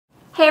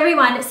Hey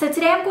everyone, so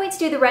today I'm going to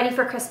do the Ready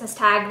for Christmas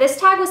tag. This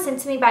tag was sent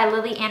to me by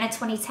Lily Anna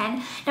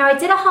 2010. Now I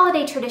did a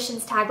holiday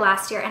traditions tag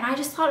last year and I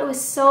just thought it was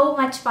so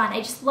much fun. I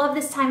just love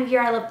this time of year.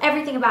 I love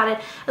everything about it.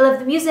 I love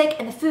the music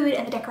and the food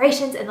and the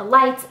decorations and the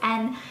lights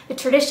and the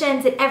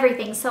traditions and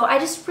everything. So I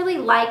just really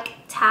like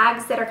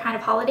tags that are kind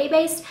of holiday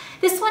based.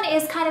 This one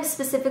is kind of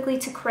specifically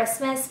to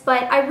Christmas,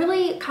 but I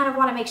really kind of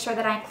want to make sure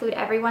that I include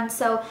everyone.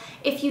 So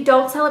if you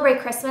don't celebrate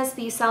Christmas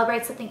but you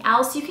celebrate something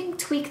else, you can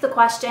tweak the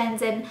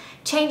questions and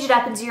change it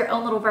up and do your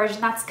own little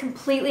version. That's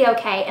completely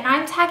okay. And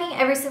I'm tagging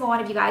every single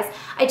one of you guys.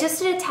 I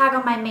just did a tag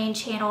on my main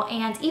channel,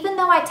 and even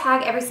though I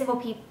tag every single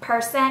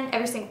person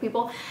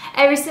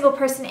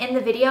in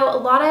the video, a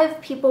lot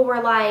of people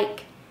were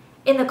like,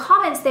 in the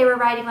comments they were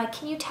writing like,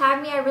 can you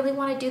tag me? I really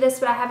want to do this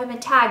but I haven't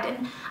been tagged.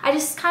 And I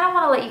just kind of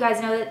want to let you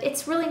guys know that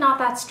it's really not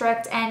that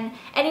strict and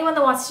anyone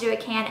that wants to do it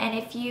can. And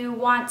if you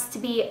want to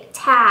be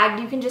tagged,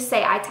 you can just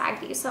say I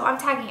tagged you. So I'm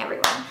tagging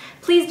everyone.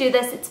 Please do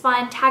this. It's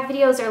fun. Tag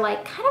videos are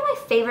like kind of my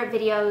favorite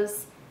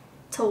videos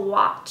to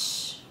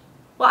watch.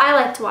 Well, I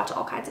like to watch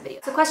all kinds of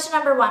videos. So question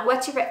number one,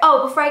 what's your favorite?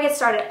 Oh, before I get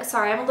started,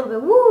 sorry, I'm a little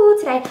bit woo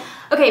today.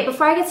 Okay,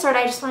 before I get started,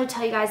 I just want to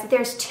tell you guys that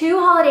there's 2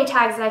 holiday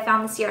tags that I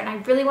found this year and I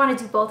really want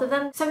to do both of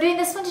them. So I'm doing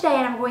this one today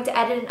and I'm going to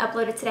edit and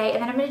upload it today,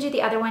 and then I'm going to do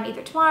the other one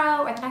either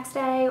tomorrow or the next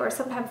day or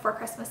sometime before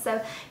Christmas.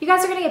 So you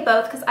guys are going to get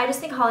both because I just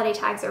think holiday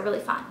tags are really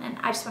fun and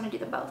I just want to do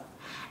them both.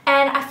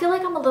 And I feel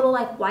like I'm a little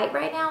like white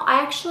right now.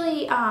 I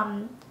actually,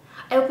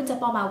 I opened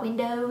up all my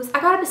windows. I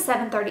got up at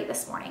 7:30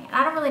 this morning and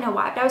I don't really know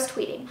why, but I was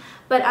tweeting.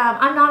 But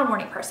I'm not a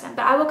morning person,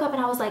 but I woke up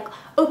and I was like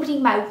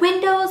opening my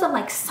windows. I'm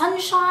like,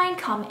 sunshine,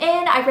 come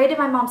in. I raided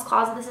my mom's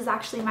closet. This is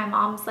actually my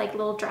mom's like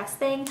little dress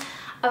thing.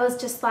 I was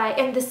just like,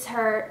 and this is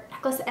her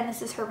necklace and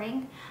this is her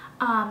ring.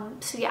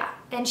 So yeah,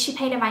 and she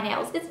painted my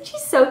nails. Isn't she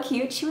so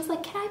cute? She was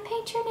like, can I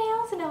paint your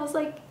nails? And I was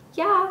like,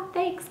 yeah,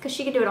 thanks. Because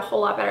she can do it a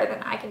whole lot better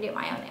than I can do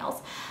my own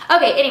nails.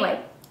 Okay,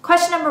 anyway,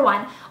 question number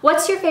 1.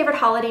 What's your favorite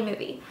holiday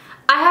movie?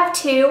 I have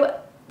 2.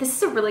 This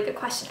is a really good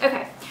question.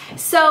 Okay,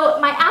 so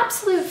my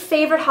absolute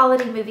favorite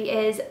holiday movie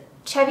is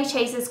Chevy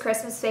Chase's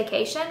Christmas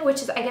Vacation,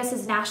 which is, I guess,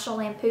 is National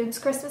Lampoon's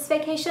Christmas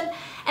Vacation.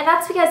 And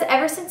that's because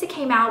ever since it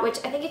came out, which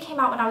I think it came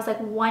out when I was like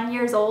 1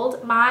 year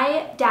old,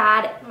 my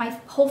dad, my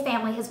whole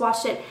family has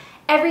watched it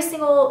every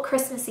single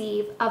Christmas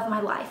Eve of my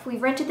life. We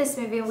rented this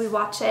movie and we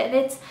watch it, and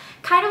it's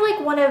kind of like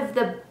one of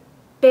the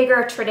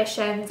bigger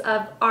traditions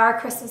of our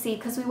Christmas Eve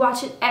because we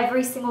watch it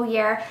every single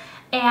year.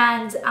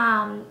 And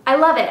I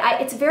love it.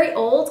 It's very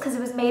old because it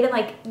was made in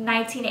like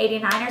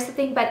 1989 or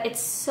something, but it's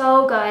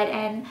so good.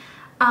 And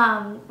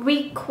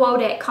we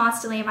quote it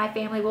constantly in my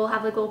family. We'll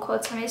have like little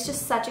quotes from it. It's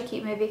just such a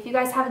cute movie. If you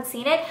guys haven't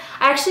seen it,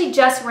 I actually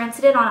just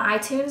rented it on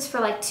iTunes for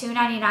like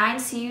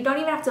 $2.99, so you don't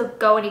even have to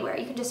go anywhere.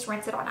 You can just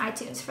rent it on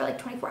iTunes for like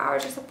 24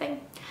 hours or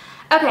something.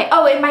 Okay,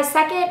 oh, and my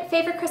second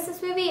favorite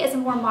Christmas movie is a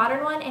more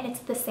modern one, and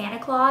it's The Santa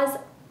Claus.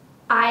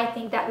 I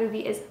think that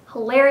movie is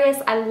hilarious.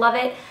 I love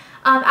it.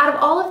 Out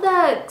of all of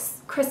the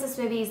Christmas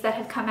movies that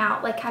have come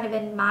out, like kind of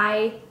in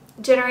my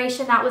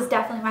generation, that was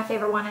definitely my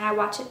favorite one, and I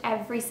watch it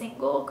every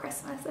single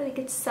Christmas. I think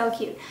it's so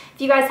cute.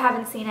 If you guys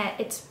haven't seen it,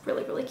 it's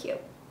really, really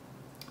cute.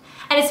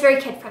 And it's very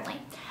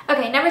kid-friendly.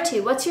 Okay, number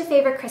 2, what's your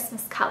favorite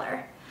Christmas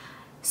color?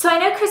 So I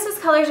know Christmas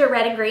colors are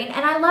red and green,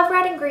 and I love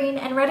red and green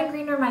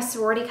are my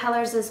sorority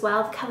colors as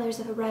well, the colors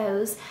of a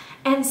rose.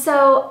 And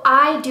so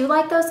I do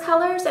like those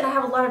colors, and I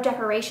have a lot of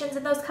decorations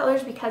in those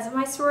colors because of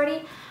my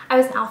sorority. I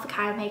was an Alpha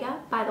Chi Omega,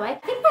 by the way.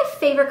 I think my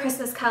favorite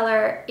Christmas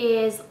color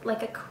is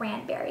like a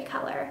cranberry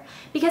color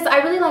because I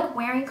really like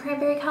wearing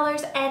cranberry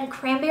colors, and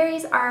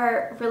cranberries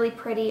are really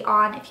pretty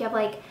on if you have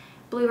like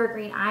blue or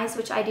green eyes,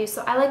 which I do.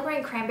 So I like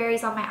wearing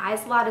cranberries on my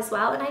eyes a lot as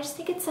well, and I just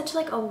think it's such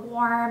like a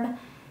warm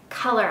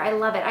color. I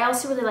love it. I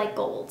also really like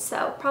gold,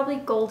 so probably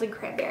gold and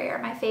cranberry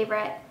are my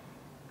favorite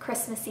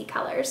Christmassy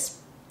colors.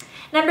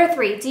 Number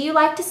 3, do you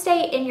like to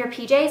stay in your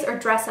PJs or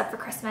dress up for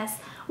Christmas?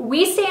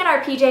 We stay in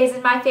our PJs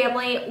in my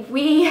family.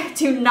 We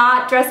do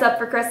not dress up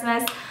for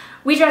Christmas.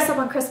 We dress up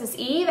on Christmas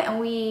Eve and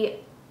we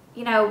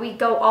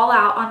go all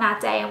out on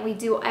that day and we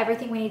do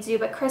everything we need to do.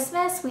 But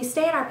Christmas, we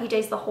stay in our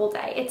PJs the whole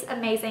day. It's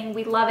amazing.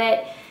 We love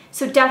it.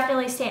 So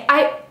definitely stay.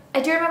 I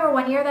do remember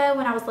one year though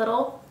when I was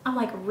little, I'm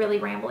like really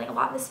rambling a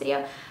lot in this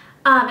video,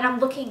 and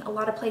I'm looking a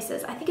lot of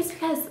places. I think it's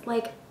because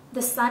like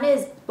the sun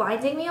is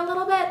blinding me a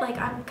little bit. Like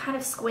I'm kind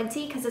of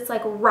squinty because it's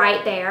like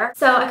right there.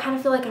 So I kind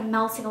of feel like I'm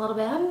melting a little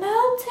bit. I'm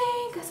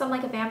melting because I'm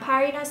like a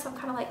vampire, you know, so I'm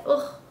kind of like,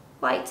 ugh,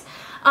 light.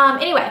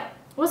 Anyway,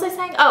 what was I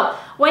saying? Oh,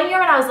 one year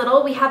when I was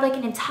little, we had like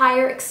an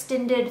entire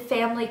extended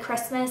family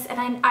Christmas,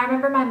 and I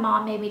remember my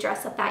mom made me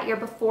dress up that year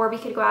before we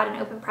could go out and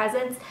open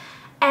presents.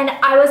 And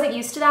I wasn't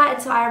used to that,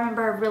 and so I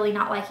remember really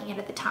not liking it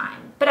at the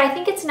time. But I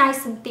think it's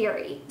nice in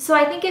theory. So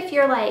I think if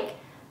you're like,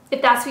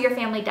 if that's what your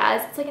family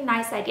does, it's like a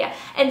nice idea.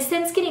 And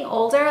since getting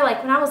older,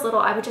 like when I was little,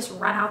 I would just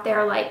run out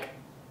there like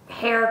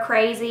hair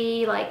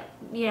crazy, like,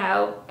 you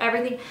know,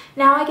 everything.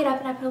 Now I get up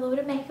and I put a little bit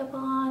of makeup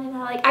on and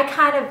I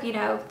kind of, you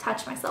know,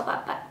 touch myself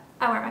up, but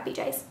I wear my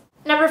PJs.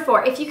 Number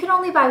 4, if you could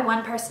only buy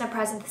one person a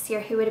present this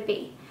year, who would it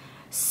be?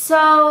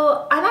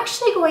 So I'm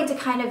actually going to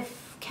kind of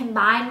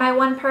combine my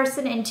one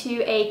person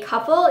into a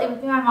couple, it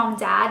would be my mom and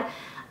dad.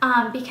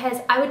 Because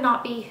I would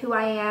not be who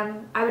I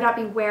am. I would not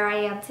be where I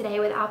am today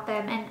without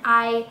them. And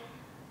I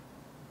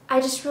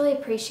just really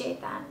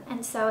appreciate them.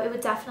 And so it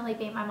would definitely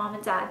be my mom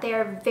and dad. They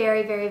are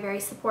very, very,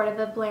 very supportive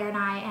of Blair and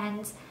I.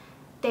 And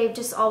they've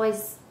just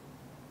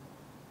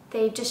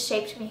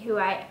shaped me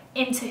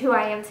into who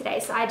I am today.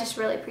 So I just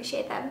really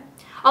appreciate them.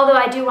 Although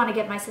I do want to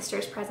get my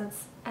sister's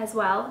presents as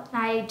well.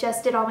 I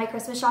just did all my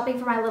Christmas shopping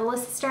for my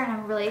littlest sister and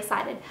I'm really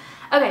excited.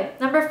 Okay,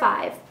 number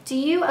 5. Do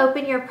you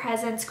open your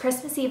presents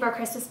Christmas Eve or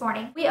Christmas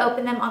morning? We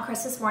open them on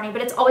Christmas morning,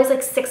 but it's always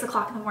like 6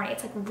 o'clock in the morning.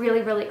 It's like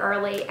really, really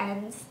early,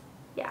 and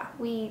yeah,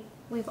 we've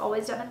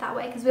always done it that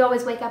way because we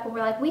always wake up and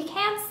we're like, we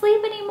can't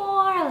sleep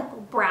anymore, like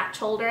little brat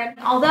children.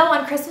 Although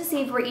on Christmas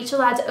Eve, we're each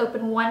allowed to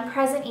open one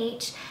present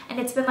each, and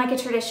it's been like a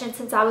tradition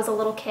since I was a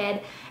little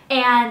kid.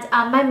 And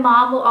my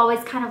mom will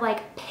always kind of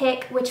like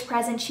pick which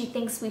present she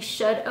thinks we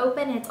should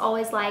open, and it's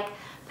always like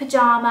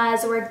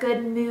pajamas or a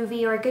good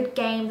movie or a good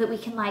game that we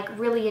can like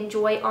really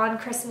enjoy on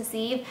Christmas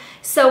Eve.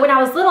 So when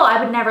I was little,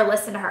 I would never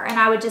listen to her and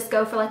I would just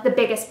go for like the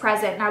biggest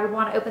present and I would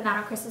want to open that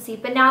on Christmas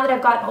Eve. But now that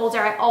I've gotten older,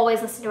 I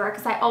always listen to her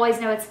because I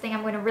always know it's the thing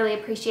I'm going to really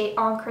appreciate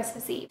on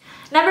Christmas Eve.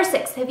 Number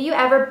 6, have you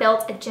ever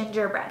built a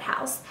gingerbread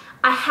house?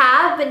 I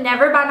have, but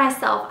never by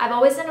myself. I've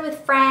always done it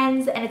with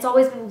friends, and it's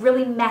always been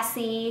really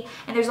messy,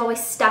 and there's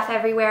always stuff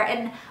everywhere.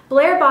 And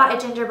Blair bought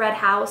a gingerbread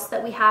house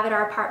that we have at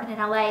our apartment in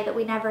LA that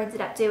we never ended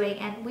up doing,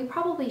 and we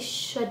probably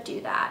should do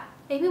that.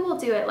 Maybe we'll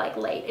do it like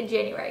late in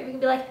January. We can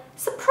be like,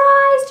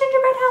 surprise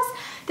gingerbread house.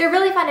 They're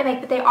really fun to make,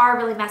 but they are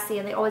really messy,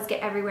 and they always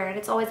get everywhere, and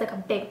it's always like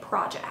a big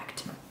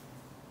project.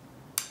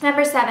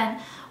 Number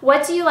 7,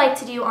 what do you like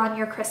to do on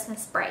your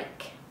Christmas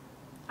break?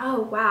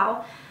 Oh,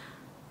 wow.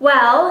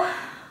 Well,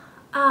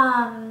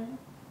 I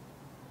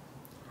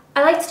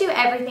like to do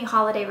everything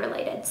holiday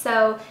related.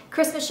 So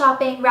Christmas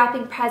shopping,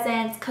 wrapping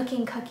presents,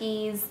 cooking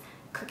cookies,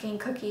 putting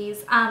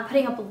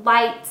up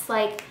lights,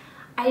 like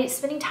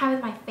spending time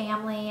with my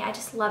family. I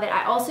just love it.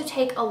 I also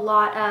take a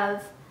lot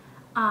of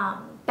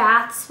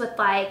baths with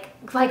like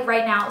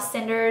right now,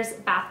 Cinder's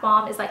bath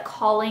bomb is like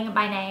calling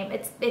my name.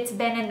 It's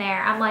been in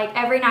there. I'm like,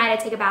 every night I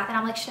take a bath and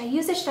I'm like, should I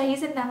use it? Should I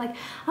use it? And I'm like,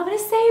 I'm gonna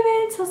save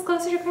it until it's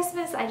closer to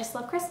Christmas. I just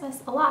love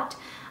Christmas a lot.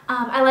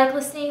 I like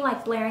listening,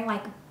 like blaring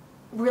like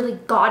really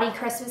gaudy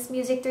Christmas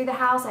music through the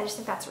house. I just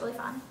think that's really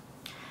fun.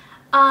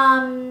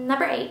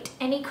 Number 8,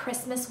 any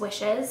Christmas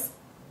wishes?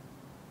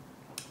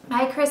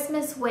 My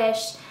Christmas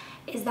wish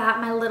is that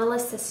my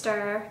littlest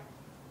sister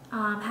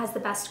has the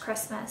best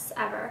Christmas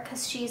ever,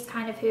 because she's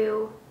kind of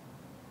who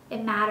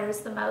it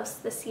matters the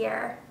most this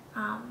year,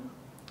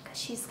 because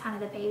she's kind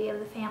of the baby of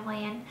the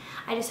family, and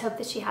I just hope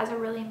that she has a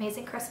really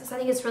amazing Christmas. I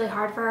think it's really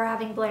hard for her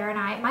having Blair and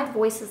I. My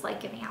voice is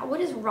like giving out.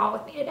 What is wrong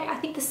with me today? I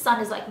think the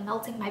sun is like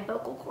melting my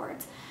vocal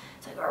cords.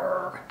 It's like,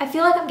 urgh. I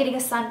feel like I'm getting a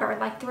sunburn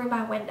like through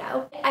my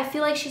window. I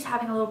feel like she's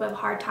having a little bit of a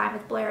hard time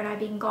with Blair and I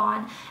being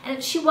gone,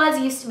 and she was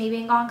used to me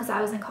being gone because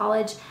I was in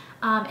college,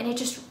 and it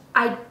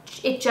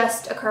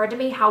just occurred to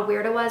me how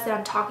weird it was that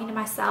I'm talking to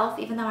myself,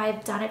 even though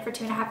I've done it for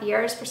 2.5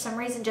 years. For some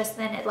reason, just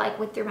then it like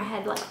went through my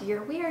head, like,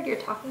 you're weird, you're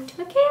talking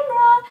to a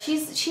camera.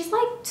 She's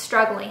like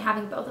struggling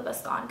having both of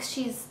us gone, because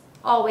she's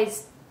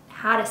always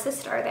had a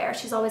sister there.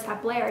 She's always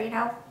had Blair, you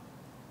know?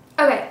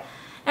 Okay,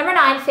 number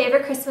 9,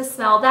 favorite Christmas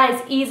smell. That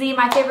is easy.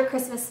 My favorite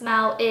Christmas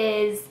smell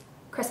is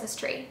Christmas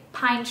tree,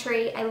 pine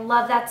tree. I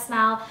love that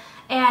smell.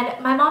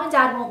 And my mom and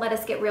dad won't let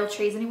us get real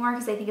trees anymore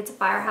because they think it's a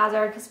fire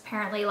hazard, because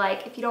apparently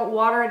like if you don't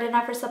water it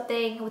enough or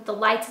something with the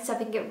lights and stuff,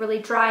 it can get really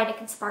dry and it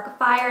can spark a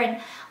fire.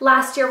 And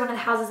last year one of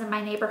the houses in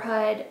my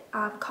neighborhood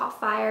caught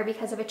fire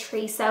because of a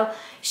tree. So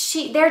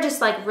they're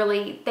just like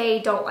really, they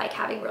don't like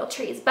having real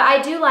trees. But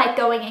I do like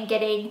going and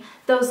getting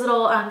those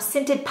little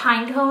scented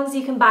pine cones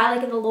you can buy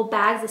like in the little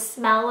bags that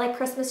smell like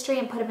Christmas tree,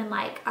 and put them in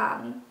like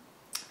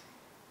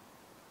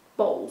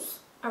bowls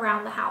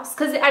around the house.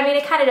 Because I mean,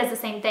 it kind of does the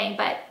same thing,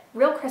 but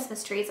real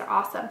Christmas trees are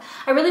awesome.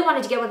 I really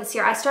wanted to get one this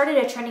year. I started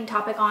a trending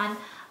topic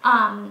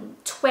on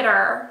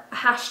Twitter, a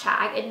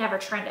hashtag. It never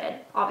trended,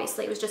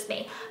 obviously, it was just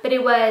me. But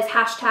it was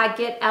hashtag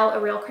get Elle a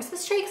real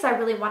Christmas tree, because I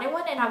really wanted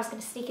one, and I was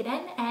going to sneak it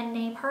in and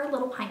name her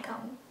Little Pine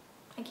Cone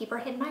and keep her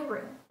hidden in my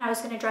room. I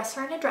was going to dress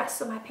her in a dress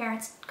so my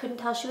parents couldn't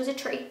tell she was a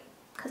tree,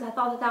 because I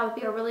thought that would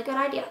be a really good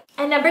idea.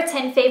 And number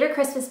 10, favorite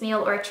Christmas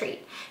meal or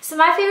treat. So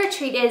my favorite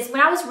treat is,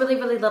 when I was really,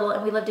 really little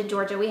and we lived in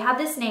Georgia, we had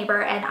this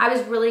neighbor, and I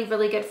was really,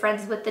 really good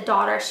friends with the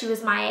daughter. She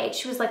was my age.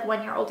 She was like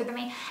 1 year older than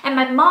me. And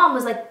my mom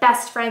was like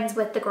best friends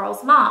with the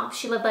girl's mom.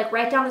 She lived like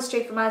right down the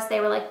street from us.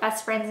 They were like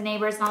best friends and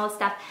neighbors and all this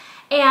stuff.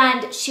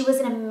 And she was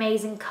an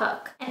amazing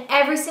cook. And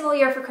every single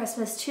year for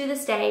Christmas, to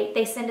this day,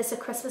 they send us a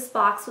Christmas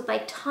box with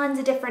like tons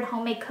of different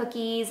homemade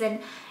cookies,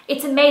 and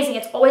it's amazing.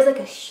 It's always like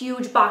a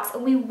huge box,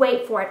 and we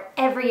wait for it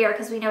every year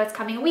because we know it's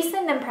coming. And we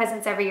send them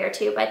presents every year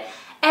too, but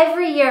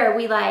every year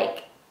we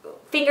like,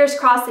 fingers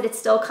crossed that it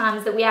still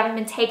comes, that we haven't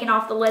been taken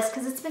off the list,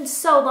 because it's been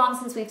so long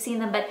since we've seen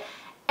them. But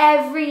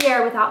every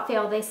year without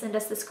fail, they send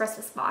us this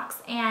Christmas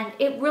box, and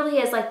it really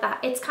is like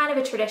that. It's kind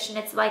of a tradition.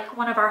 It's like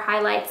one of our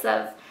highlights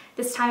of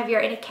this time of year,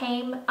 and it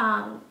came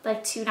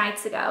like 2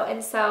 nights ago,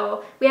 and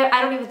so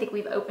I don't even think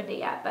we've opened it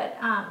yet, but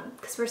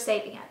because we're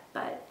saving it.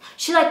 But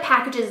she like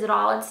packages it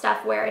all and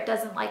stuff where it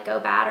doesn't like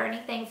go bad or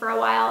anything for a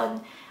while,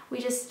 and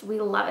we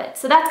love it.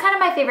 So that's kind of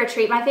my favorite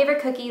treat. My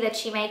favorite cookie that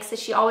she makes that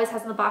she always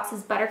has in the box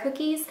is butter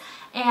cookies,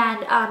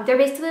 and they're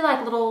basically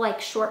like little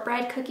like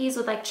shortbread cookies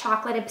with like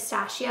chocolate and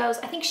pistachios.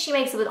 I think she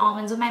makes it with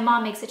almonds. When my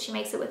mom makes it, she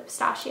makes it with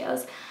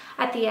pistachios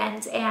at the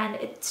end, and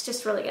it's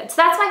just really good. So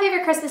that's my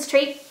favorite Christmas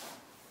treat.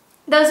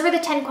 Those were the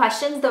 10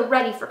 questions, the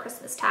ready for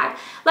Christmas tag.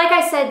 Like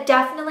I said,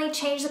 definitely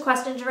change the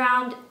questions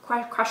around,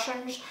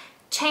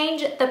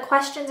 change the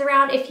questions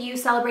around if you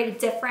celebrate a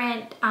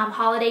different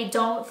holiday.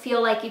 Don't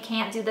feel like you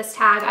can't do this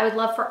tag. I would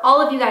love for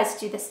all of you guys to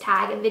do this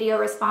tag and video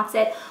response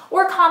it,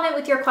 or comment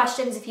with your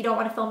questions if you don't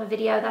want to film a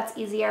video. That's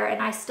easier,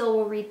 and I still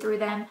will read through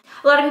them.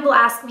 A lot of people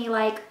ask me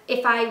like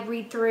if I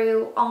read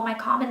through all my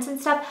comments and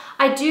stuff.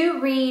 I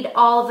do read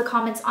all of the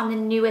comments on the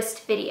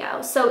newest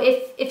video. So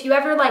if you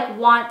ever like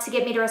want to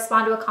get me to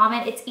respond to a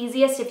comment, it's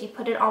easiest if you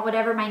put it on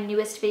whatever my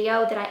newest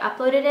video that I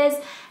uploaded is.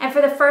 And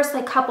for the first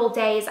like couple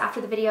days after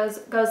the video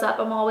goes up,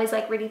 I'm always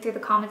like reading through the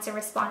comments and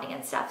responding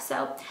and stuff.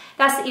 So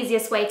that's the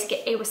easiest way to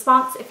get a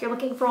response if you're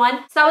looking for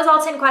one. So that was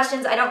all 10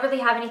 questions. I don't really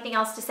have anything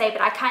else to say,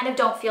 but I kind of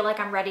don't feel like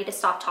I'm ready to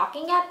stop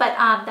talking yet, but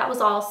that was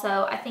all.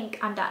 So I think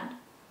I'm done.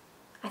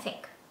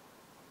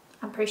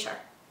 I'm pretty sure.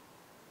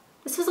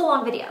 This was a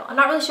long video. I'm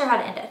not really sure how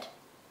to end it.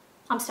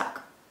 I'm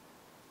stuck.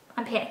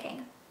 I'm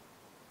panicking.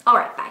 All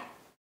right, bye.